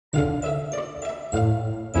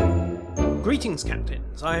Greetings,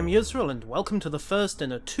 Captains, I am Yusrael and welcome to the first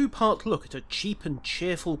in a two-part look at a cheap and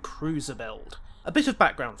cheerful cruiser build. A bit of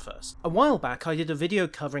background first. A while back I did a video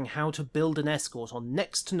covering how to build an escort on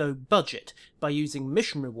next to no budget by using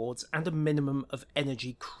mission rewards and a minimum of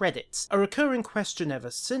energy credits. A recurring question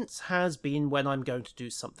ever since has been when I'm going to do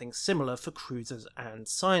something similar for cruisers and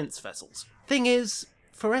science vessels. Thing is,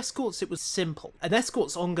 for escorts it was simple. An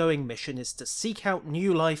escort's ongoing mission is to seek out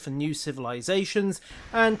new life and new civilizations,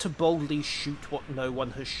 and to boldly shoot what no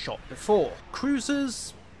one has shot before.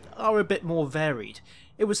 Cruisers are a bit more varied.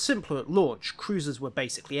 It was simpler at launch. Cruisers were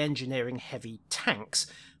basically engineering heavy tanks,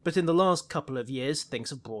 but in the last couple of years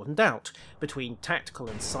things have broadened out. Between tactical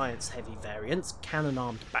and science heavy variants,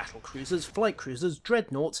 cannon-armed battle cruisers, flight cruisers,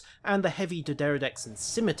 dreadnoughts, and the heavy Doderedex and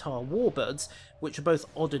scimitar warbirds, which are both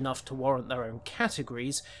odd enough to warrant their own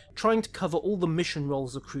categories, trying to cover all the mission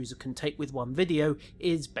roles a cruiser can take with one video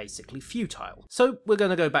is basically futile. So we're going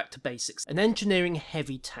to go back to basics. An engineering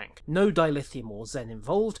heavy tank, no dilithium or Zen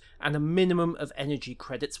involved, and a minimum of energy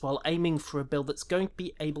credits while aiming for a build that's going to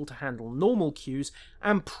be able to handle normal queues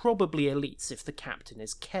and probably elites if the captain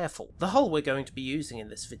is careful. The hull we're going to be using in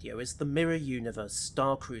this video is the Mirror Universe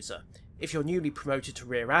Star Cruiser. If you're newly promoted to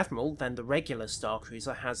Rear Admiral, then the regular Star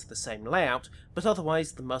Cruiser has the same layout, but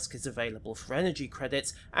otherwise the Musk is available for energy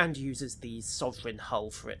credits and uses the Sovereign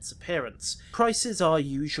hull for its appearance. Prices are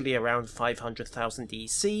usually around 500,000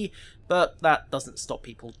 EC, but that doesn't stop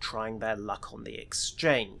people trying their luck on the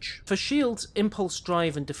exchange. For shields, impulse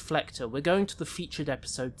drive and deflector, we're going to the featured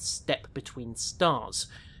episode Step Between Stars.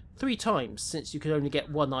 3 times, since you can only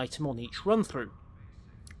get one item on each run-through.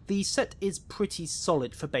 The set is pretty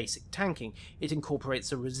solid for basic tanking. It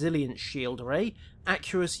incorporates a resilient shield array,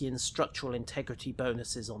 accuracy and structural integrity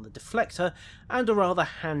bonuses on the deflector, and a rather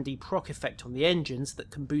handy proc effect on the engines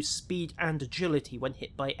that can boost speed and agility when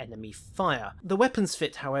hit by enemy fire. The weapons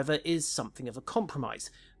fit, however, is something of a compromise.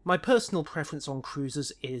 My personal preference on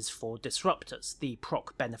cruisers is for disruptors. The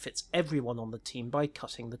proc benefits everyone on the team by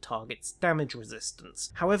cutting the target's damage resistance.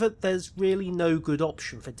 However, there's really no good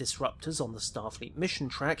option for disruptors on the Starfleet mission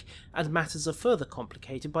track, and matters are further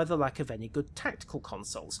complicated by the lack of any good tactical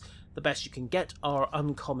consoles. The best you can get are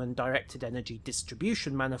uncommon directed energy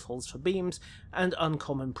distribution manifolds for beams and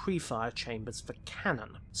uncommon pre-fire chambers for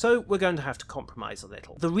cannon. So we're going to have to compromise a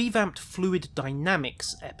little. The revamped Fluid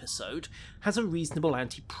Dynamics episode has a reasonable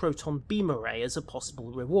anti-proton beam array as a possible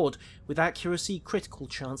reward, with accuracy, critical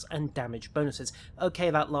chance and damage bonuses. Okay,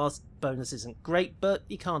 that last bonus isn't great, but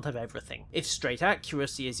you can't have everything. If straight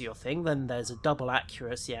accuracy is your thing, then there's a double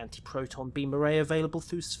accuracy anti-proton beam array available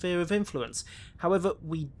through Sphere of Influence. However,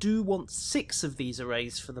 we do want 6 of these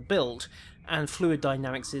arrays for the build, and Fluid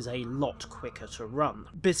Dynamics is a lot quicker to run.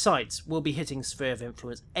 Besides, we'll be hitting Sphere of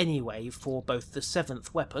Influence anyway for both the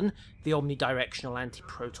 7th weapon, the Omnidirectional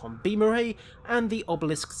Anti-Proton Beam Array, and the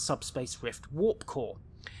Obelisk Subspace Rift Warp Core.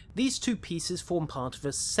 These 2 pieces form part of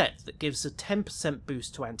a set that gives a 10%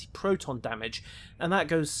 boost to anti-proton damage, and that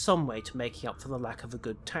goes some way to making up for the lack of a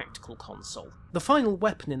good tactical console. The final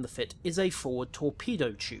weapon in the fit is a forward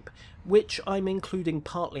torpedo tube, which I'm including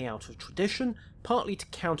partly out of tradition, partly to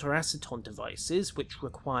counter aceton devices which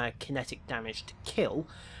require kinetic damage to kill,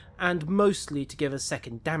 and mostly to give a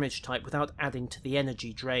second damage type without adding to the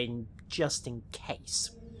energy drain, just in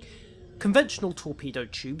case. Conventional torpedo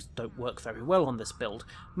tubes don't work very well on this build.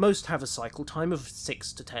 Most have a cycle time of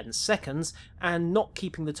 6 to 10 seconds, and not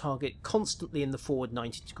keeping the target constantly in the forward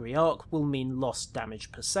 90-degree arc will mean lost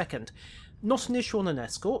damage per second. Not an issue on an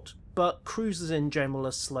escort, but cruisers in general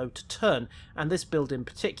are slow to turn, and this build in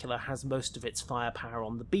particular has most of its firepower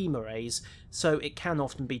on the beam arrays, so it can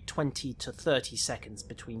often be 20 to 30 seconds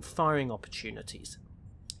between firing opportunities.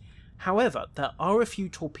 However, there are a few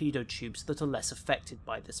torpedo tubes that are less affected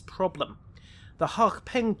by this problem. The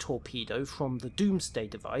Harpeng torpedo from the Doomsday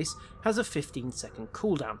device has a 15-second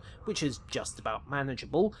cooldown, which is just about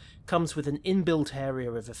manageable, comes with an inbuilt area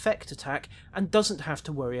of effect attack, and doesn't have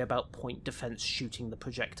to worry about point defense shooting the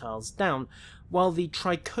projectiles down, while the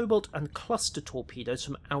Tricobalt and Cluster torpedoes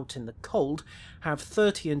from Out in the Cold have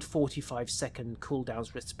 30 and 45-second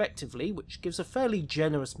cooldowns respectively, which gives a fairly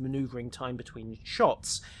generous maneuvering time between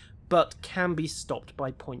shots, but can be stopped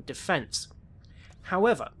by point defense.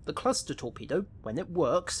 However, the Cluster torpedo, when it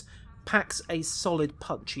works, packs a solid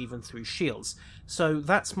punch even through shields, so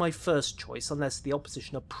that's my first choice unless the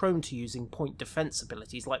opposition are prone to using point defense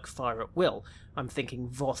abilities like Fire at Will. I'm thinking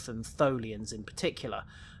Voth and Tholians in particular.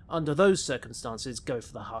 Under those circumstances, go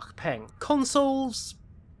for the Harpeng. Consoles?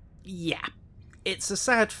 Yeah. It's a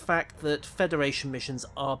sad fact that Federation missions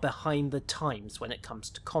are behind the times when it comes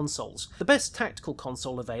to consoles. The best tactical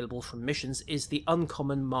console available from missions is the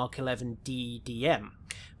uncommon Mark 11 DDM,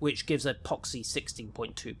 which gives epoxy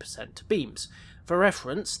 16.2% to beams. For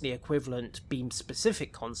reference, the equivalent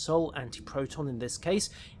beam-specific console, anti-proton in this case,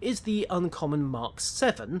 is the uncommon Mark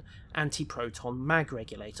 7 anti-proton mag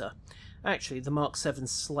regulator. Actually, the Mark 7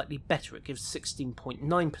 is slightly better, it gives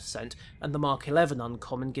 16.9%, and the Mark 11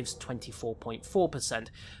 uncommon gives 24.4%,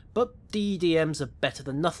 but DDMs are better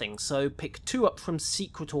than nothing, so pick 2 up from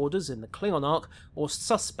Secret Orders in the Klingon Arc, or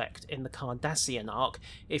Suspect in the Cardassian Arc,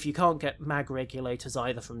 if you can't get mag regulators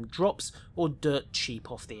either from drops or dirt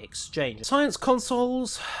cheap off the exchange. Science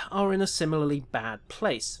consoles are in a similarly bad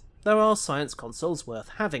place. There are science consoles worth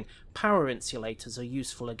having. Power insulators are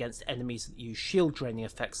useful against enemies that use shield draining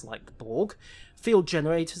effects like the Borg. Field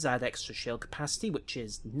generators add extra shield capacity, which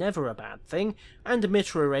is never a bad thing, and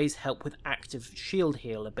emitter arrays help with active shield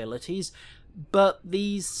heal abilities, but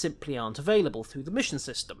these simply aren't available through the mission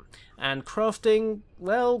system. And crafting,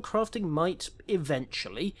 well, crafting might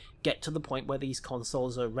eventually get to the point where these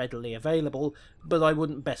consoles are readily available, but I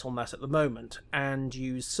wouldn't bet on that at the moment, and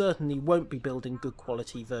you certainly won't be building good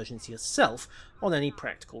quality versions yourself on any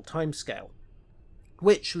practical timescale.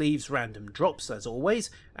 Which leaves random drops, as always,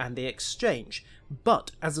 and the exchange. But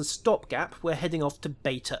as a stopgap, we're heading off to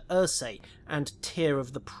Beta Ursay and Tear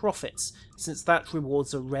of the Prophets, since that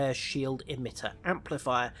rewards a rare shield emitter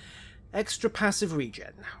amplifier. Extra passive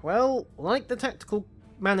regen. Well, like the tactical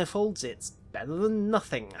manifolds, it's better than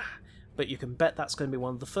nothing. But you can bet that's going to be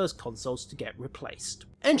one of the first consoles to get replaced.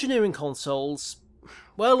 Engineering consoles.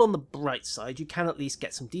 Well, on the bright side, you can at least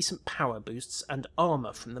get some decent power boosts and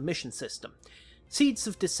armour from the mission system. Seeds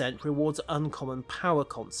of Dissent rewards uncommon power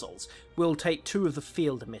consoles. We'll take 2 of the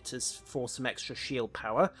field emitters for some extra shield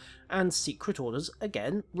power, and Secret Orders,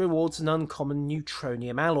 again, rewards an uncommon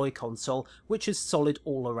neutronium alloy console, which is solid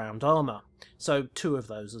all-around armour. So 2 of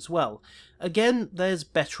those as well. Again, there's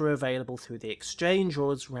better available through the exchange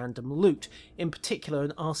or as random loot. In particular,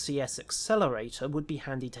 an RCS accelerator would be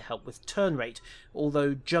handy to help with turn rate,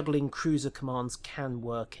 although juggling cruiser commands can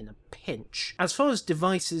work in a pinch. As far as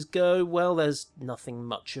devices go, well, there's nothing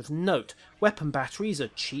much of note. Weapon batteries are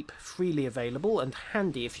cheap, freely available, and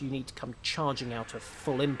handy if you need to come charging out of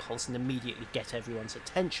full impulse and immediately get everyone's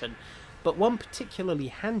attention. But one particularly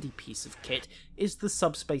handy piece of kit is the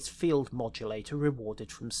subspace field modulator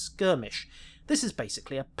rewarded from Skirmish. This is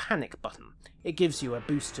basically a panic button. It gives you a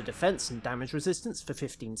boost to defense and damage resistance for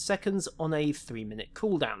 15 seconds on a 3-minute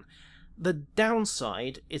cooldown. The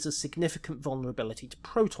downside is a significant vulnerability to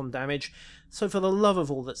proton damage, so for the love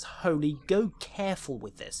of all that's holy, go careful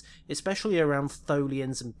with this, especially around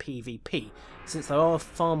Tholians and PvP, since there are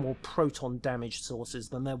far more proton damage sources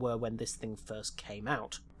than there were when this thing first came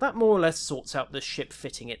out. That more or less sorts out the ship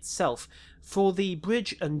fitting itself. For the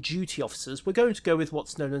bridge and duty officers, we're going to go with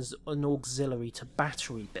what's known as an auxiliary to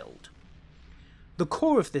battery build. The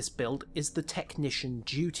core of this build is the Technician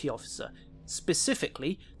Duty Officer,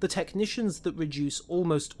 specifically the technicians that reduce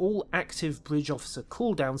almost all active bridge officer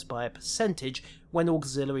cooldowns by a percentage when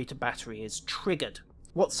auxiliary to battery is triggered.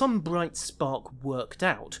 What some bright spark worked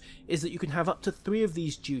out is that you can have up to 3 of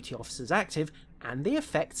these duty officers active and the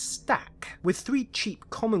effects stack. With 3 cheap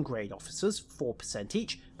common grade officers, 4%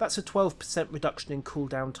 each, that's a 12% reduction in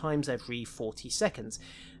cooldown times every 40 seconds.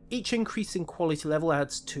 Each increase in quality level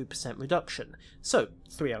adds 2% reduction. So,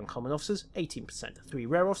 3 uncommon officers, 18%, 3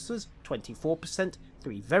 rare officers, 24%,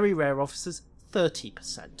 3 very rare officers,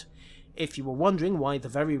 30%. If you were wondering why the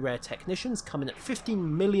very rare technicians come in at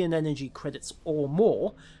 15 million energy credits or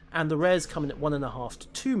more, and the rares come in at 1.5 to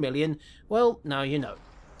 2 million, well, now you know.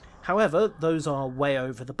 However, those are way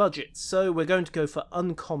over the budget, so we're going to go for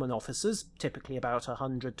uncommon officers, typically about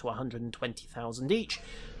 100 to 120,000 each,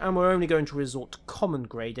 and we're only going to resort to common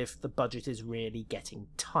grade if the budget is really getting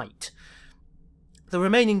tight. The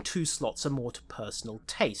remaining 2 slots are more to personal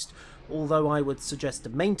taste, although I would suggest a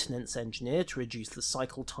maintenance engineer to reduce the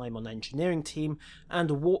cycle time on engineering team,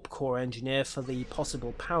 and a warp core engineer for the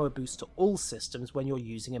possible power boost to all systems when you're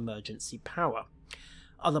using emergency power.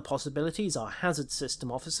 Other possibilities are hazard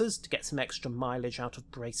system officers to get some extra mileage out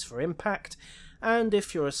of brace for impact, and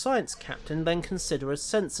if you're a science captain then consider a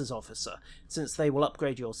sensors officer, since they will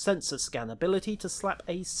upgrade your sensor scan ability to slap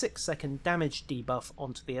a 6-second damage debuff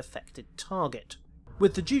onto the affected target.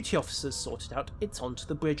 With the duty officers sorted out, it's on to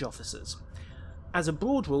the bridge officers. As a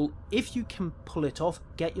broad rule, if you can pull it off,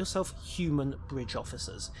 get yourself human bridge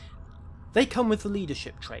officers. They come with the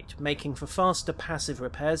leadership trait, making for faster passive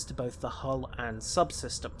repairs to both the hull and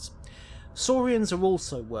subsystems. Saurians are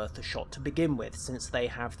also worth a shot to begin with, since they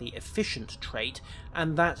have the efficient trait,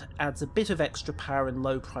 and that adds a bit of extra power in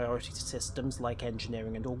low priority systems like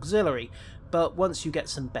engineering and auxiliary, but once you get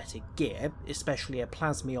some better gear, especially a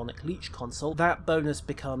plasmionic leech console, that bonus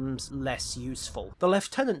becomes less useful. The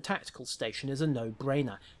Lieutenant Tactical Station is a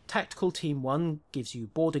no-brainer. Tactical Team 1 gives you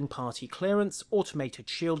boarding party clearance, automated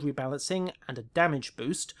shield rebalancing, and a damage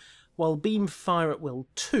boost, while Beam Fire at Will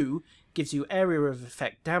 2 gives you area of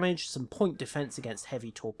effect damage, some point defense against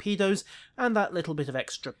heavy torpedoes, and that little bit of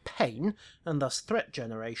extra pain, and thus threat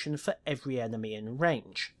generation for every enemy in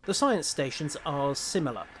range. The science stations are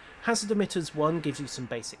similar. Hazard Emitters 1 gives you some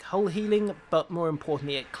basic hull healing, but more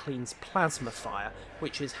importantly it cleans plasma fire,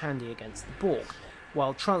 which is handy against the Borg,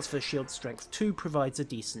 while Transfer Shield Strength 2 provides a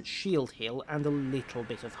decent shield heal and a little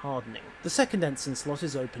bit of hardening. The second ensign slot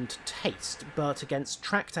is open to taste, but against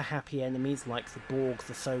tractor-happy enemies like the Borg,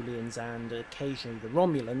 the Tholians, and occasionally the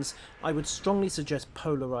Romulans, I would strongly suggest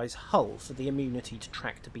Polarized Hull for the immunity to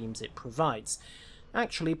tractor beams it provides.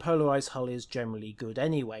 Actually, Polarized Hull is generally good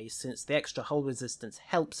anyway, since the extra hull resistance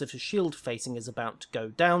helps if a shield facing is about to go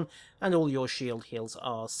down, and all your shield heals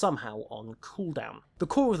are somehow on cooldown. The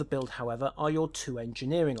core of the build, however, are your 2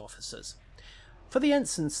 engineering officers. For the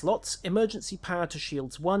ensign slots, emergency power to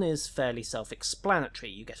shields 1 is fairly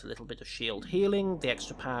self-explanatory. You get a little bit of shield healing, the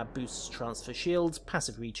extra power boosts transfer shields,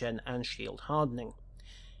 passive regen, and shield hardening.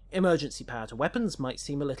 Emergency power to weapons might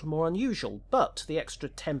seem a little more unusual, but the extra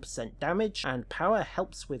 10% damage and power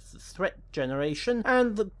helps with the threat generation,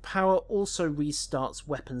 and the power also restarts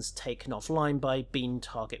weapons taken offline by beam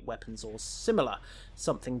target weapons or similar,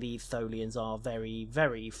 something the Tholians are very,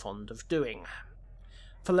 very fond of doing.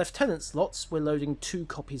 For lieutenant slots, we're loading 2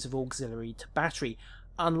 copies of auxiliary to battery,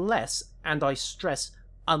 unless, and I stress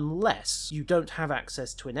unless, you don't have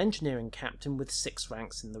access to an engineering captain with 6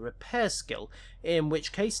 ranks in the repair skill, in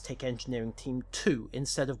which case take engineering team 2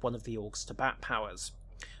 instead of one of the augs to bat powers.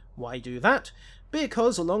 Why do that?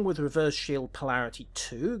 Because along with reverse shield polarity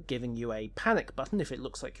 2, giving you a panic button if it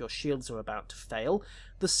looks like your shields are about to fail,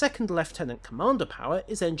 the second lieutenant commander power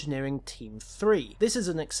is engineering team 3. This is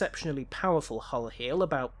an exceptionally powerful hull heal,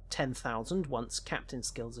 about 10,000 once captain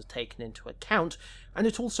skills are taken into account, and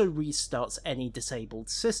it also restarts any disabled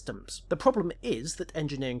systems. The problem is that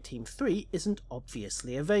engineering team 3 isn't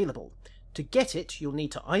obviously available. To get it, you'll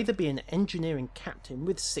need to either be an engineering captain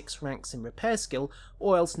with 6 ranks in repair skill,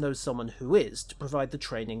 or else know someone who is, to provide the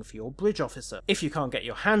training for your bridge officer. If you can't get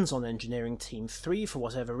your hands on engineering team 3 for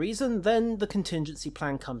whatever reason, then the contingency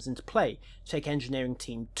plan comes into play. Take engineering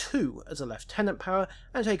team 2 as a lieutenant power,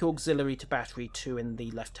 and take auxiliary to battery 2 in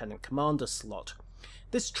the lieutenant commander slot.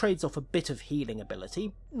 This trades off a bit of healing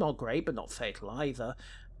ability, not great but not fatal either,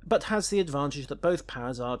 but has the advantage that both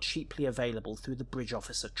powers are cheaply available through the bridge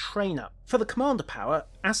officer trainer. For the commander power,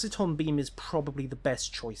 Aceton Beam is probably the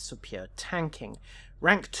best choice for pure tanking.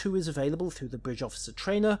 Rank 2 is available through the bridge officer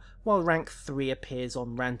trainer, while rank 3 appears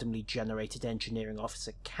on randomly generated engineering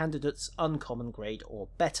officer candidates, uncommon grade or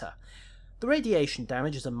better. The radiation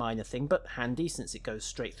damage is a minor thing, but handy since it goes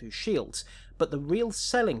straight through shields, but the real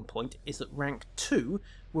selling point is that rank 2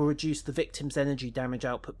 will reduce the victim's energy damage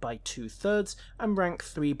output by 2/3 and rank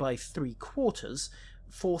 3 by 3/4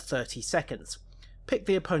 for 30 seconds. Pick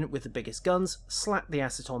the opponent with the biggest guns, slap the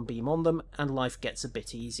Aceton Beam on them, and life gets a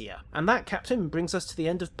bit easier. And that, Captain, brings us to the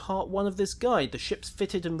end of part 1 of this guide. The ship's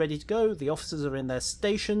fitted and ready to go, the officers are in their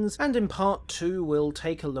stations, and in part 2 we'll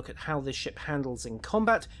take a look at how this ship handles in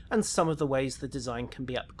combat, and some of the ways the design can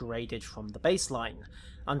be upgraded from the baseline.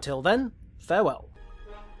 Until then, farewell.